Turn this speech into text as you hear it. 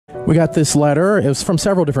We got this letter. It was from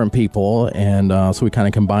several different people, and so we kind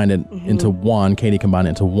of combined it into one. Katie combined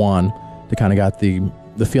it into one to kind of got the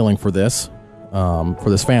feeling for this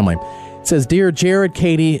family. It says, Dear Jared,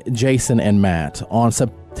 Katie, Jason, and Matt, on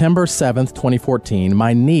September 7th, 2014,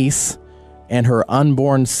 my niece and her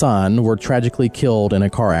unborn son were tragically killed in a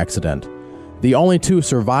car accident. The only two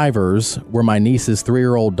survivors were my niece's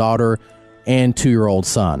 3-year-old daughter and 2-year-old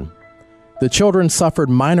son. The children suffered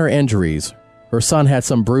minor injuries. Her son had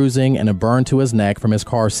some bruising and a burn to his neck from his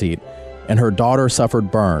car seat, and her daughter suffered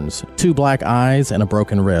burns, 2 black eyes, and a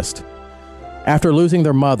broken wrist. After losing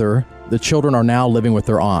their mother, the children are now living with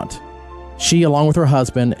their aunt. She, along with her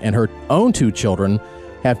husband and her own 2 children,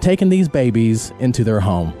 have taken these babies into their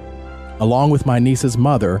home, along with my niece's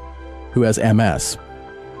mother, who has MS.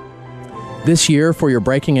 This year, for your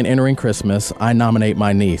breaking and entering Christmas, I nominate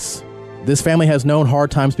my niece. This family has known hard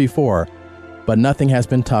times before, but nothing has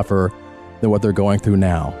been tougher than what they're going through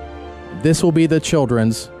now. This will be the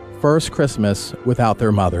children's first Christmas without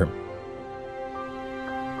their mother.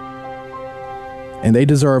 And they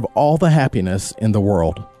deserve all the happiness in the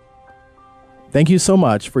world. Thank you so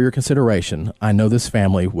much for your consideration. I know this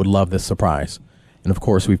family would love this surprise. And of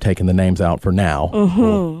course, we've taken the names out for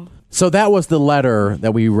now. So that was the letter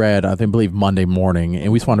that we read, I believe, Monday morning.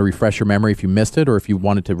 And we just want to refresh your memory if you missed it or if you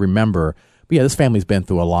wanted to remember. But yeah, this family's been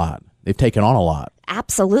through a lot. They've taken on a lot.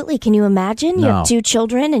 Absolutely. Can you imagine? You have 2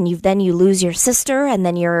 children, and then you lose your sister, and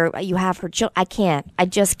then you have her children. I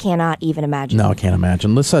just cannot even imagine. No, I can't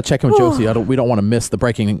imagine. Let's check in with Josie. We don't want to miss the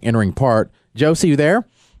breaking and entering part. Josie, you there?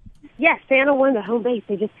 Yes, Santa won the home base.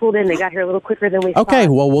 They just pulled in. They got here a little quicker than we thought. Okay,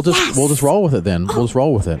 well, we'll just roll with it then. We'll just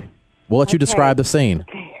roll with it. We'll let you describe the scene.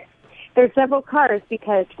 Okay. There's several cars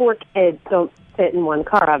because 4 kids don't fit in one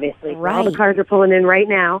car, obviously. Right. All the cars are pulling in right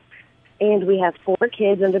now. And we have 4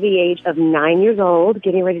 kids under the age of 9 years old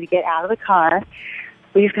getting ready to get out of the car.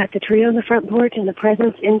 We've got the tree on the front porch and the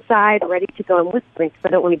presents inside ready to go. I'm whispering because I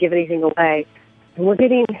don't want to give anything away. And we're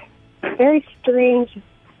getting very strange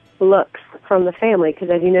looks from the family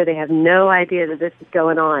because, as you know, they have no idea that this is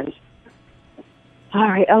going on. All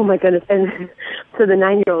right. Oh, my goodness. And so the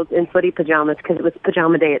 9-year-old's in footy pajamas because it was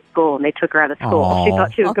pajama day at school, and they took her out of school. Aww. She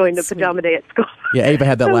thought she was going to pajama day at school. Yeah, Ava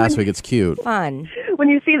had that last week. It's cute. Fun. When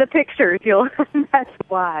you see the pictures, that's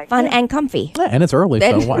why. Fun and comfy. Yeah, and it's early,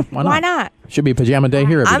 so why not? Why not? Should be pajama day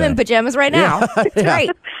here every I'm day. in pajamas right now. It's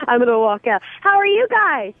great. I'm going to walk out. How are you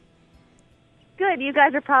guys? Good. You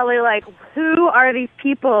guys are probably like, who are these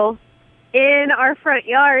people in our front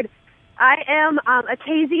yard? I am a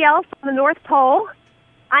KZL from the North Pole.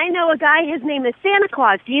 I know a guy, his name is Santa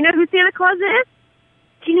Claus. Do you know who Santa Claus is?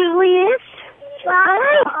 Do you know who he is?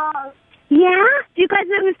 Yeah? Do you guys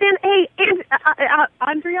know who Santa... Hey,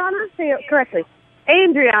 Andriana? Say it correctly.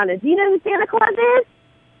 Andriana, do you know who Santa Claus is?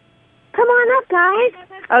 Come on up,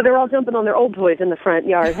 guys. Oh, they're all jumping on their old toys in the front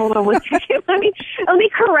yard. Hold on one second. Let me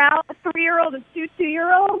corral a 3-year-old and 2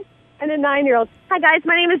 2-year-olds and a 9-year-old. Hi, guys.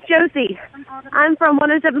 My name is Josie. I'm from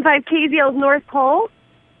 107.5 KZL's North Pole.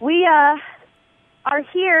 We are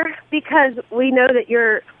here because we know that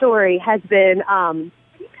your story has been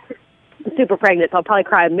super pregnant, so I'll probably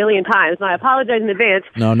cry a million times, and I apologize in advance.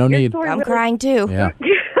 No need. I'm crying too. Yeah.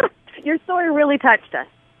 Your story really touched us.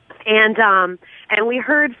 And we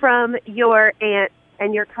heard from your aunt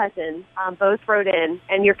and your cousin, both wrote in,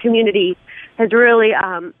 and your community has really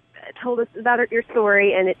told us about your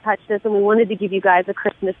story, and it touched us, and we wanted to give you guys a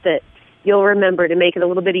Christmas that you'll remember to make it a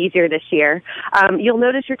little bit easier this year. You'll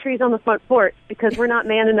notice your tree's on the front porch because we're not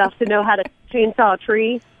man enough to know how to chainsaw a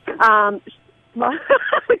tree.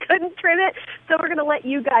 We couldn't trim it, so we're going to let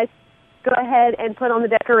you guys go ahead and put on the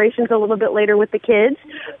decorations a little bit later with the kids.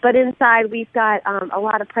 But inside, we've got a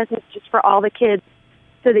lot of presents just for all the kids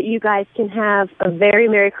so that you guys can have a very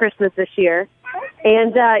Merry Christmas this year.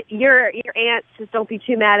 And your aunt, just don't be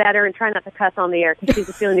too mad at her and try not to cuss on the air because she's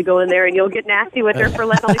a feeling to go in there and you'll get nasty with her for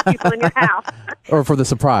letting all these people in your house. Or for the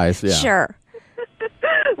surprise, yeah. Sure.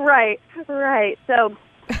 Right. So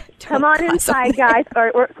come on inside, guys.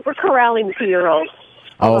 We're corralling the 2-year-olds.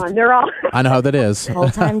 Come on, they're all... I know how that is.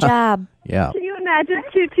 Full-time job. Yeah. Can you imagine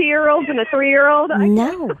 2 2-year-olds and a 3-year-old?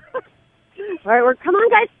 No. All right, come on,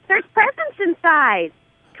 guys. There's presents inside.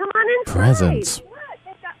 Come on inside. Presents.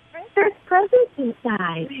 There's presents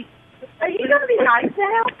inside. Are you going to be nice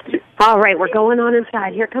now? All right, we're going on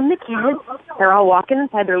inside. Here come the kids. They're all walking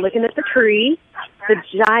inside. They're looking at the tree, the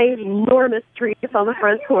ginormous tree that's on the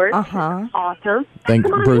front porch. Uh-huh. Awesome. Thank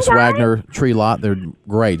Bruce Wagner Tree Lot. They're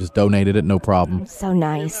great. Just donated it, no problem. So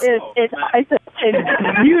nice. It's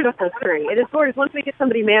a beautiful tree. It is gorgeous. Once we get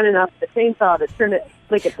somebody man enough to chainsaw to turn it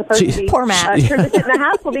like it's supposed to be. Poor Matt. Turn it in the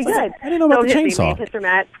house will be good. I didn't know about the chainsaw. Mr.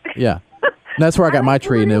 Matt. Yeah. That's where I got my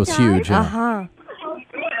tree, and it was huge. Yeah. Uh-huh.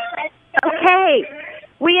 Okay.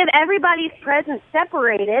 We have everybody's presents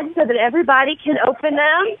separated so that everybody can open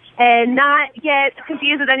them and not get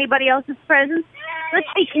confused with anybody else's presents. Let's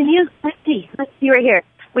see. Let's see right here.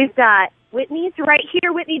 We've got Whitney's right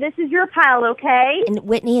here. Whitney, this is your pile, okay? And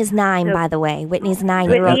Whitney is 9, by the way. Whitney's 9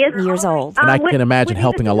 years old. And I can imagine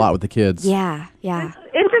helping a lot with the kids. Yeah.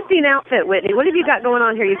 Interesting outfit, Whitney. What have you got going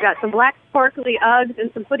on here? You've got some black sparkly Uggs and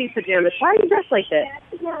some footy pajamas. Why are you dressed like this?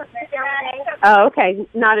 Oh, okay.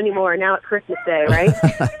 Not anymore. Now it's Christmas Day, right?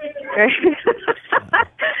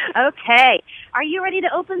 Okay. Are you ready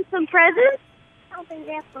to open some presents?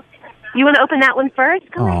 You want to open that one first?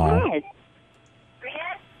 Go ahead.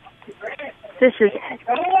 This is,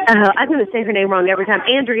 I'm going to say her name wrong every time.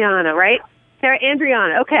 Andriana, right? Sarah,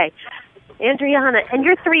 Andriana. Okay. Andriana. And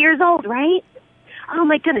you're 3 years old, right? Oh,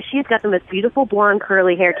 my goodness. She's got the most beautiful blonde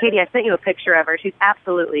curly hair. Katie, I sent you a picture of her. She's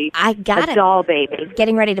absolutely a doll baby.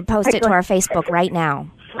 Getting ready to post it to our Facebook right now.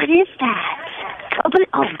 What is that?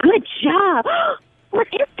 Oh, good job. What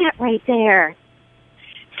is that right there?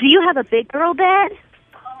 Do you have a big girl bed?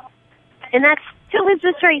 And who is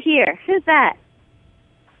this right here? Who's that?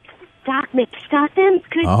 Doc McStuffins?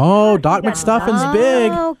 Doc McStuffins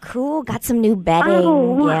big. Oh, cool. Got some new bedding.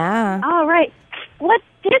 Oh, yeah. All right. What's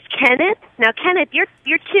this, Kenneth? Now, Kenneth, you're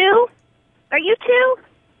 2? Are you 2?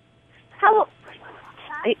 How old?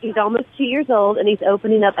 He's almost 2 years old, and he's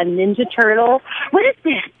opening up a Ninja Turtle. What is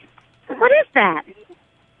this? What is that?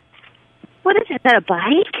 What is it? Is that a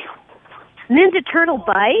bike? Ninja Turtle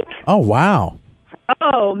bike? Oh, wow.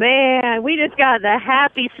 Oh, man. We just got the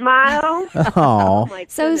happy smile. Oh,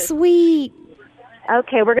 so sweet.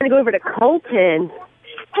 Okay, we're going to go over to Colton.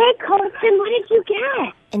 Hey, Colton, what did you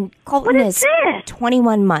get? And Colton is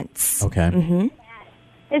 21 months. Okay. Mm-hmm.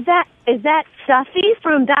 Is that Stuffy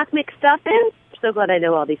from Doc McStuffins? I'm so glad I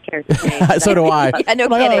know all these characters' names. So do I. Yeah, no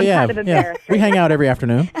kidding. Kind of embarrassed. We hang out every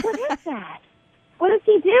afternoon. What is that? What does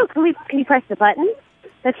he do? Can you press the button?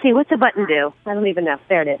 Let's see. What's the button do? I don't even know.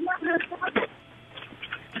 There it is.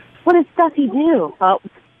 What does Stuffy do? Oh,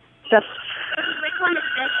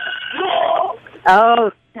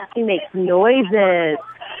 Stuffy makes noises.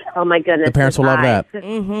 Oh, my goodness. The parents will love that.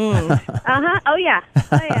 Mm-hmm. Uh-huh. Oh, yeah.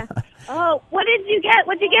 Oh, what did you get?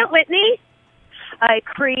 What did you get, Whitney?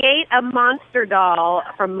 Create a monster doll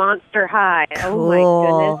from Monster High. Cool. Oh,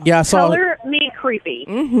 my goodness. Yeah, I saw Color me creepy.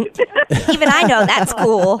 Mm-hmm. Even I know that's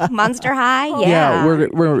cool. Monster High? Yeah.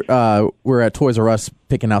 We're at Toys R Us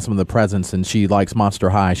picking out some of the presents, and she likes Monster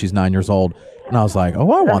High. She's 9 years old. And I was like,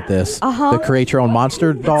 oh, I want this. Uh-huh. The create your own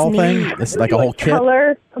monster doll thing. It's like a whole kit.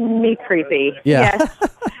 Color me creepy. Yeah. Yes.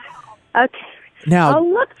 Okay. Now, oh,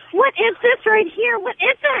 look. What is this right here? What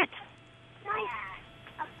is it?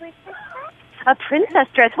 A princess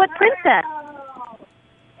dress. What princess?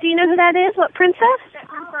 Do you know who that is? What princess?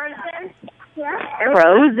 Frozen.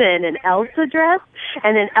 Frozen, an Elsa dress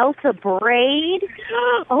and an Elsa braid.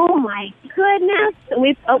 Oh my goodness!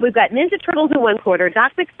 We've got Ninja Turtles in one corner,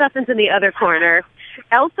 Doc McStuffins in the other corner,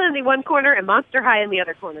 Elsa in the one corner, and Monster High in the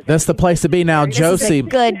other corner. that's the place to be now, Josie.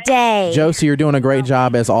 Good day. Josie, you're doing a great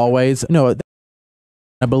job as always. No,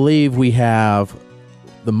 I believe we have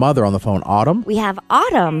the mother on the phone, Autumn. We have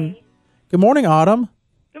Autumn. Good morning, Autumn.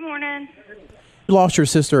 Good morning. You lost your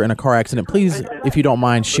sister in a car accident. Please, if you don't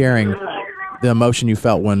mind sharing the emotion you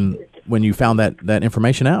felt when you found that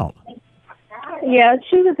information out. Yeah,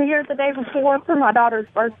 she was here the day before for my daughter's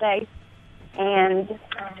birthday, and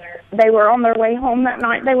they were on their way home that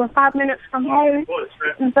night. They were 5 minutes from home,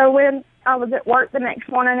 and so when I was at work the next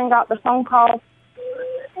morning and got the phone call,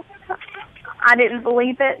 I didn't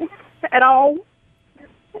believe it at all.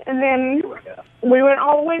 And then we went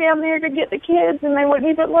all the way down there to get the kids, and they wouldn't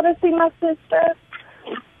even let us see my sister.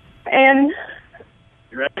 And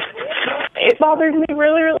it bothers me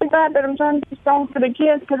really, really bad that I'm trying to be strong for the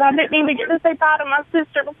kids because I didn't even get to say bye to my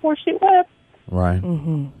sister before she left. Right.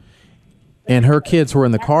 Mm-hmm. And her kids were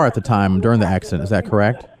in the car at the time during the accident. Is that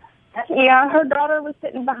correct? Yeah, her daughter was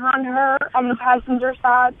sitting behind her on the passenger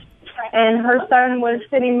side, and her son was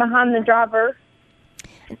sitting behind the driver.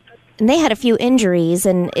 And they had a few injuries,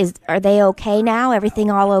 and are they okay now? Everything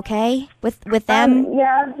all okay with them?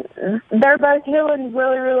 Yeah, they're both healing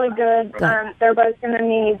really, really good. They're both going to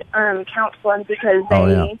need counseling because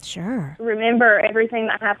they sure remember everything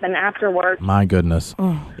that happened afterwards. My goodness.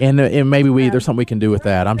 And maybe there's something we can do with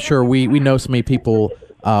that. I'm sure we know so many people.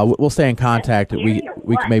 We'll stay in contact. We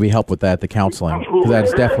can maybe help with that, the counseling, because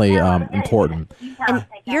that's definitely important. And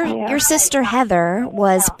your sister Heather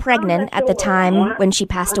was pregnant at the time when she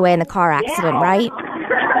passed away in the car accident, right?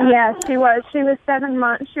 Yeah, she was. She was 7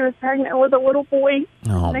 months. She was pregnant with a little boy.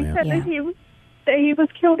 Oh, they man. said that he was He was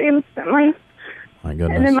killed instantly. My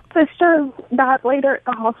goodness. And then my sister died later at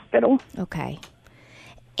the hospital. Okay.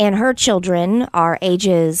 And her children are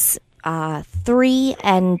ages 3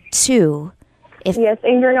 and 2. Yes,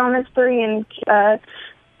 Adriana's 3 and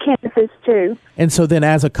Kenneth is 2. And so then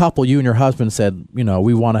as a couple, you and your husband said,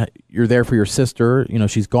 you're there for your sister,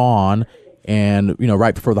 she's gone. And,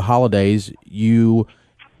 right before the holidays,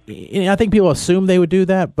 I think people assume they would do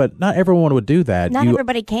that, but not everyone would do that. Not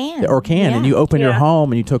everybody can. Or can. Yeah. And you opened your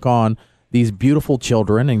home and you took on these beautiful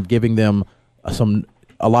children and giving them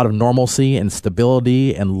a lot of normalcy and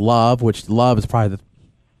stability and love, which love is probably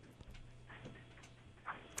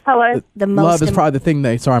Hello? love is probably the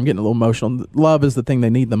thing sorry, I'm getting a little emotional. Love is the thing they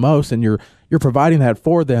need the most, and you're providing that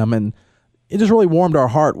for them. And it just really warmed our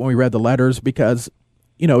heart when we read the letters because,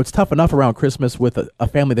 it's tough enough around Christmas with a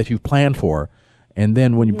family that you've planned for. And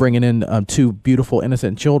then when you're bringing in 2 beautiful,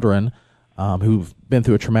 innocent children who've been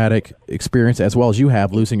through a traumatic experience as well as you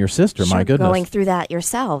have, losing your sister, my goodness. Going through that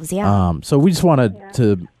yourselves, yeah. So we just wanted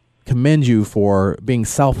to commend you for being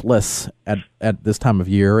selfless at this time of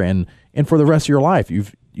year and for the rest of your life.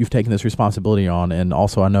 You've taken this responsibility on, and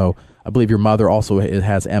also I believe your mother also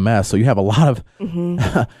has MS, so you have a lot of you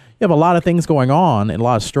have a lot of things going on and a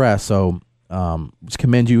lot of stress. So just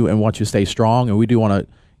commend you and want you to stay strong. And we do want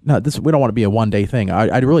to. No, we don't want to be a one-day thing.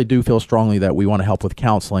 I really do feel strongly that we want to help with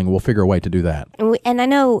counseling. We'll figure a way to do that. And I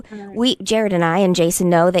know Jared and I and Jason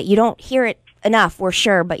know that you don't hear it enough, we're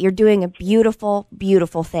sure, but you're doing a beautiful,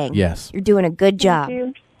 beautiful thing. Yes. You're doing a good job. Thank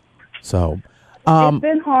you. So, it's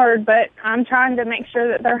been hard, but I'm trying to make sure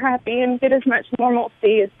that they're happy and get as much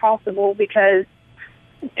normalcy as possible because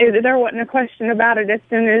there wasn't a question about it. As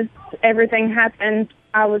soon as everything happened,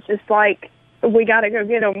 I was just like, we got to go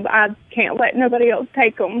get them. I can't let nobody else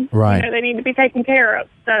take them. Right. They need to be taken care of.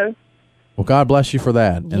 So. Well, God bless you for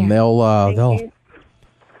that, and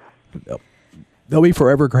they'll be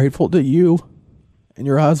forever grateful to you and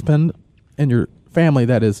your husband and your family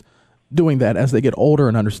that is doing that as they get older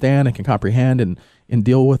and understand and can comprehend and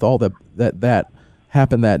deal with all that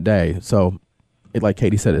happened that day. So, like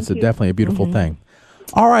Katie said, it's definitely a beautiful thing.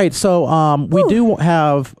 All right, so we do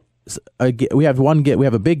have. We have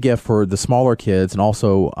a big gift for the smaller kids, and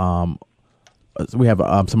also we have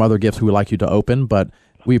some other gifts we would like you to open. But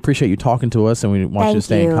we appreciate you talking to us, and we want you to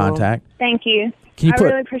stay in contact. Thank you. I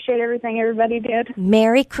really appreciate everything everybody did.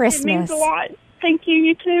 Merry Christmas. It means a lot. Thank you.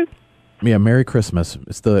 You too. Yeah, Merry Christmas.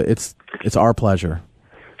 It's our pleasure.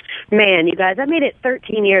 Man, you guys, I made it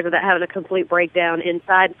 13 years without having a complete breakdown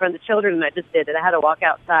inside in front of the children, and I just did it. I had to walk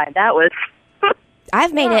outside. That was.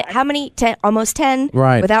 I've made it, how many? 10, almost 10?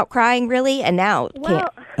 Right. Without crying, really? And now can't.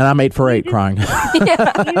 And I'm 8 for 8 crying. And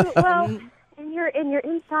you're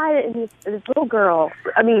inside, and this little girl,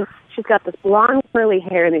 I mean, she's got this blonde curly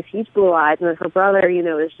hair and these huge blue eyes, and then her brother,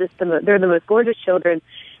 is just they're the most gorgeous children.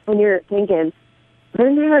 And you're thinking, they're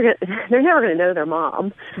never gonna know their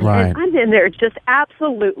mom. Right. And I'm in there just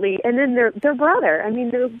absolutely. And then their brother. I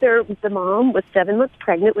mean, the mom was 7 months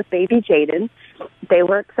pregnant with baby Jaden. They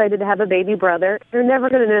were excited to have a baby brother. They're never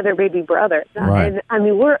going to know their baby brother. Right. And I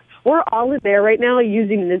mean, we're all in there right now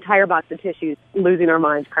using an entire box of tissues, losing our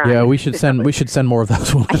minds crying. Yeah, we should send more of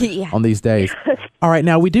those on these days. All right,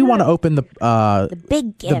 now we do want to open the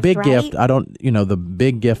big gift. The big right? gift. I don't, the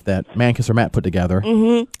big gift that Mankisser Matt put together.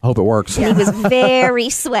 I hope it works. He was very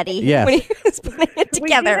sweaty Yes. when he was putting it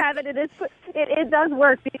together. We do have it. It does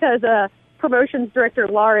work because promotions director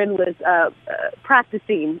Lauren was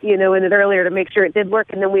practicing, in it earlier to make sure it did work.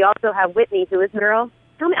 And then we also have Whitney, who is Meryl.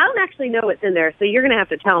 Tell me, I don't actually know what's in there, so you're going to have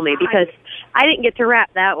to tell me because I didn't get to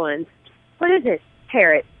wrap that one. What is it?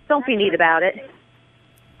 Parrot. Don't be neat about it.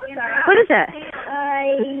 What is that?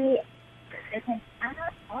 A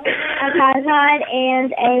tripod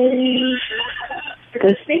and a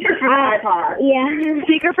speaker for the iPod. Yeah.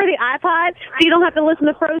 Speaker for the iPod? So you don't have to listen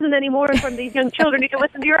to Frozen anymore from these young children. You can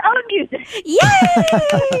listen to your own music. Yay!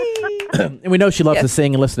 And we know she loves to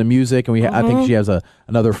sing and listen to music, and I think she has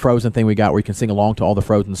another Frozen thing we got where you can sing along to all the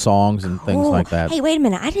Frozen songs and things like that. Hey, wait a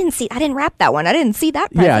minute. I didn't wrap that one. I didn't see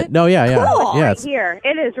that present. Yeah, no, yeah. Cool. Yeah, Right here.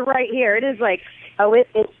 It is right here. It is like,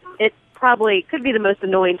 it probably could be the most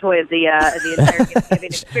annoying toy of the entire Thanksgiving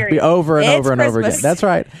experience. Be over and over and over again. Christmas. That's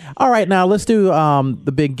right. All right, now let's do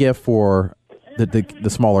the big gift for the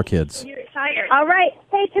smaller kids. All right.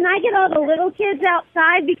 Hey, can I get all the little kids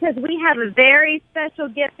outside because we have a very special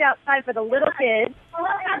gift outside for the little kids.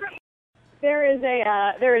 There is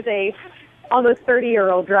a almost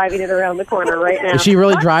 30-year-old driving it around the corner right now. Is she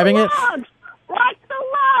really driving it? Watch the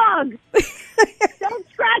log. Don't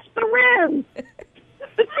scratch the rim.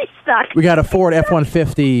 She's stuck. We got a Ford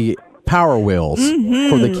F-150 Power Wheels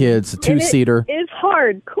for the kids, a 2-seater. It's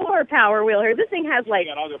hardcore. more power wheel here. This thing has like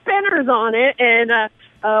spinners on it, and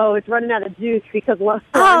it's running out of juice because nuts!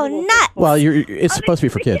 Well, it's supposed to be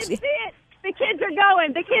for kids. The kids are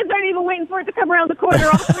going. The kids aren't even waiting for it to come around the corner.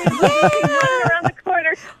 All three of them running around the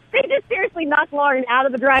corner. They just seriously knocked Lauren out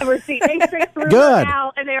of the driver's seat. They straight threw her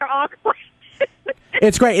out, and they are all quiet.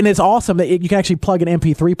 It's great, and it's awesome that you can actually plug an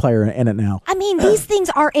MP3 player in it now. I mean, these things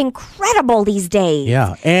are incredible these days.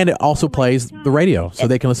 Yeah, and it also plays the radio, so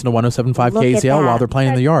they can listen to 107.5 KZL while they're playing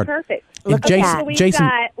in the yard. Perfect. And Jason,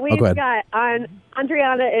 we've got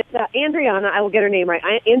Andriana. It's Andriana. I will get her name right.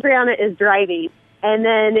 Andriana is driving. And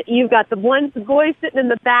then you've got the one boy sitting in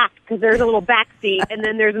the back because there's a little back seat, and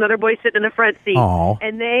then there's another boy sitting in the front seat. Aww.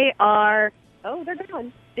 And they are, they're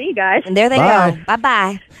gone. See you guys. And there they go.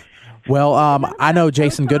 Bye-bye. Well, I know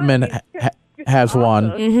Jason Goodman has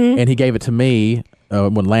one, and he gave it to me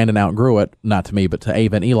when Landon outgrew it. Not to me, but to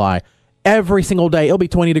Ava and Eli. Every single day, it'll be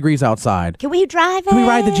 20 degrees outside. Can we drive it? Can we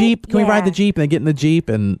ride the Jeep? Can we ride the Jeep and then get in the Jeep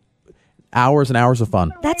and hours and hours of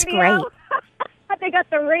fun? That's great. They got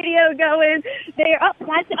the radio going.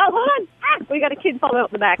 Hold on. We got a kid falling out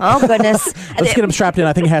in the back. Oh, goodness. Let's get him strapped in.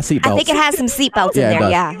 I think it has seatbelts. I think it has some seatbelts in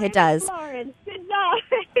there. Yeah, it does. Lauren, good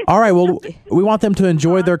job. All right. Well, we want them to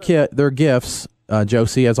enjoy their gifts.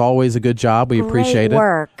 Josie, as always, a good job. We appreciate Great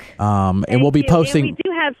work. it. And we'll be posting. And we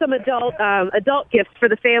do have some adult gifts for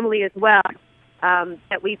the family as well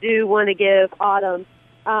that we do want to give Autumn.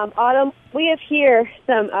 Autumn, we have here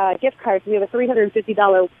some gift cards. We have a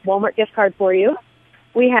 $350 Walmart gift card for you.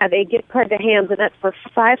 We have a gift card to Hams, and that's for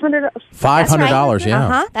 $500. $500,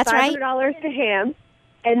 yeah. That's right. $500 to Hams.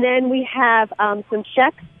 And then we have some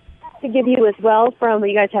checks to give you as well from,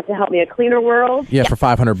 you guys have to help me, a Cleaner World. Yeah, for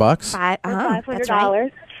 $500. $500. That's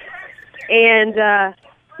right. And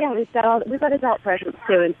we've got adult presents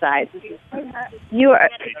too inside. You are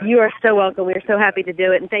so welcome. We are so happy to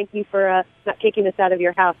do it, and thank you for not kicking us out of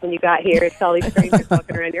your house when you got here. It's all these strangers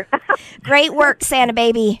walking around your house. Great work, Santa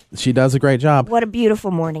baby. She does a great job. What a beautiful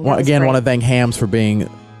morning. Well, again, want to thank Hams for being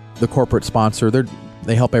the corporate sponsor.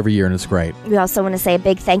 They help every year, and it's great. We also want to say a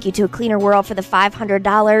big thank you to A Cleaner World for the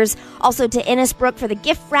 $500. Also to Innisbrook for the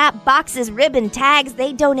gift wrap, boxes, ribbon, tags.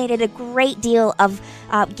 They donated a great deal of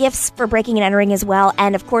gifts for breaking and entering as well.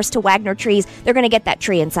 And, of course, to Wagner Trees. They're going to get that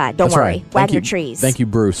tree inside. Don't worry. Right. Wagner Trees. Thank you,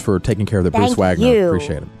 Bruce, for taking care of the Bruce Wagner. You.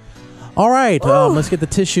 Appreciate it. All right. Let's get the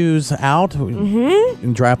tissues out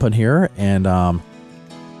and dry up in here. And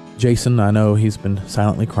Jason, I know he's been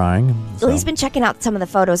silently crying. So. Well, he's been checking out some of the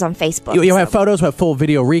photos on Facebook. You'll have photos, we'll have full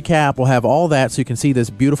video recap. We'll have all that so you can see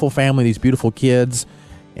this beautiful family, these beautiful kids.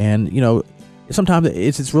 And, sometimes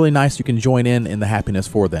it's really nice you can join in the happiness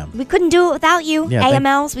for them. We couldn't do it without you. Yeah,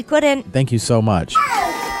 AMLs, we couldn't. Thank you so much.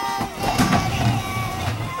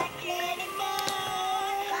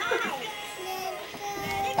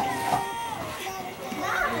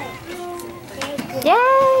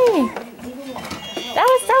 Yay! That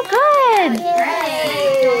was so good.